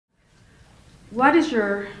what is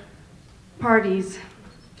your party's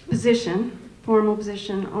position, formal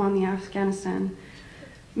position on the Afghanistan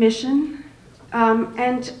mission?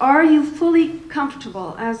 And are you fully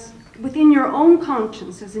comfortable, as within your own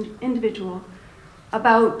conscience as an individual,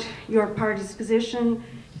 about your party's position?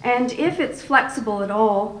 And if it's flexible at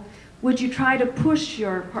all, would you try to push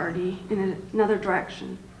your party in another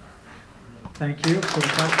direction? Thank you for the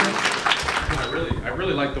question. I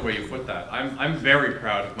really like the way you put that. I'm very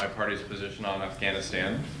proud of my party's position on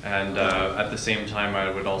Afghanistan, and at the same time, I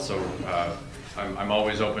would also, I'm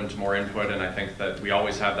always open to more input, and I think that we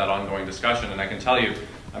always have that ongoing discussion. And I can tell you,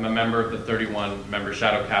 I'm a member of the 31-member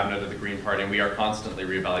shadow cabinet of the Green Party, and we are constantly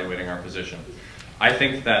reevaluating our position. I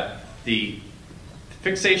think that the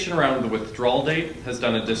fixation around the withdrawal date has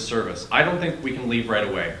done a disservice. I don't think we can leave right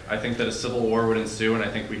away. I think that a civil war would ensue, and I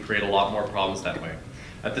think we'd create a lot more problems that way.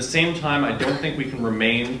 At the same time, I don't think we can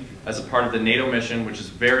remain as a part of the NATO mission, which is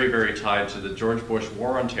very, very tied to the George Bush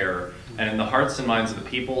war on terror, and in the hearts and minds of the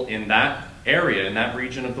people in that area, in that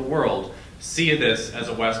region of the world, see this as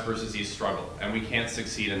a West versus East struggle, and we can't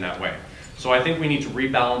succeed in that way. So I think we need to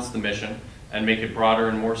rebalance the mission and make it broader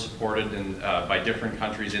and more supported by different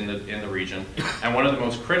countries in the region. And one of the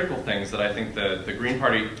most critical things that I think the Green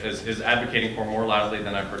Party is advocating for more loudly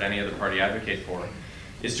than I've heard any other party advocate for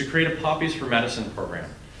is to create a Poppies for Medicine program.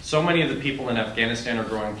 So many of the people in Afghanistan are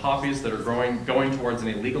growing poppies that are going towards an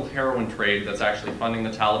illegal heroin trade that's actually funding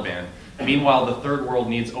the Taliban. Meanwhile, the third world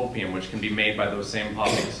needs opium, which can be made by those same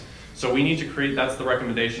poppies. So we need to create, that's the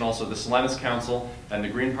recommendation also, the Selenis Council, and the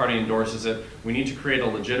Green Party endorses it. We need to create a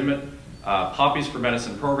legitimate Poppies for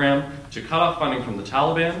Medicine program to cut off funding from the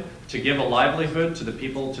Taliban, to give a livelihood to the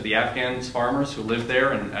people, to the Afghan farmers who live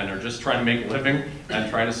there and are just trying to make a living and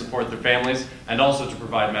trying to support their families, and also to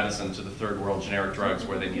provide medicine to the third world generic drugs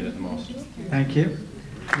where they need it the most. Thank you.